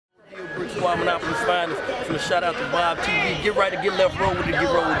Squad Monopoly finest. Finna shout out to M.O.B.B TV. Get right to get left, roll with it, get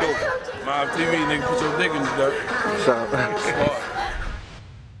roll with dope. M.O.B.B TV, nigga, put your dick in the dirt. So.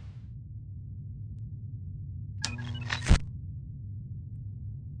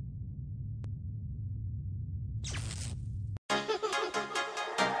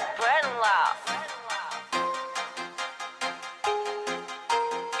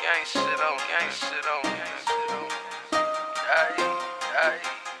 Gang shit on.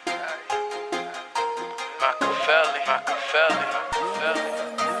 Machiavelli.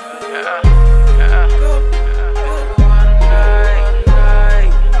 Yeah.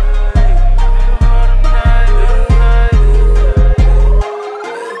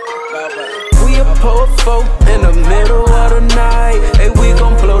 We a po-fo in the middle of the night. Hey, we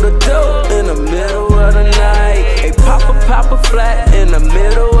gon' blow the dope in the middle of the night. Hey, pop a flat in the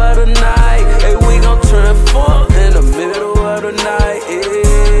middle of the night. Hey, we gon' transform in the middle of the night. Hey,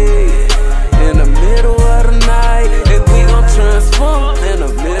 in the middle of the night. Hey, we gon' transform in the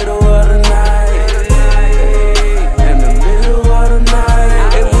middle of the night. Hey, in the middle of the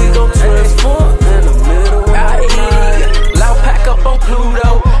night. Hey, we gon' transform in the middle of the night. Loud pack up on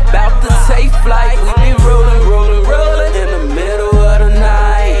Pluto, bout to take flight. We be rollin' in the middle of the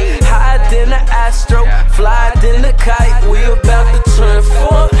night. Higher than the Astro, fly than the kite. We about to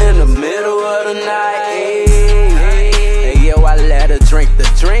transform in the middle of the night. Hey, yo, I let her drink the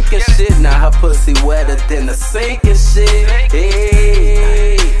drink and shit. Now her pussy wetter than the sink and shit.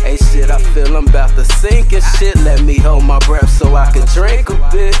 Hey, shit, I feel I'm about to sink and shit. Let me hold my breath so I can drink a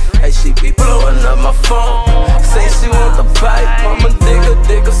bit. Hey, she be blowing up my phone. Say she want the pipe. I'ma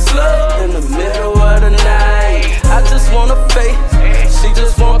dig a slug in the middle of the night. I just want a face, she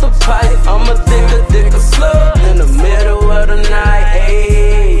just want the pipe. I'ma dig a slug in the middle of the night.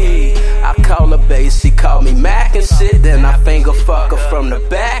 Hey, I call her babe, she call me Mac and shit. Then I finger fuck her from the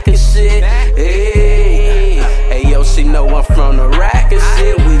back and shit. Hey, yo, she know I'm from the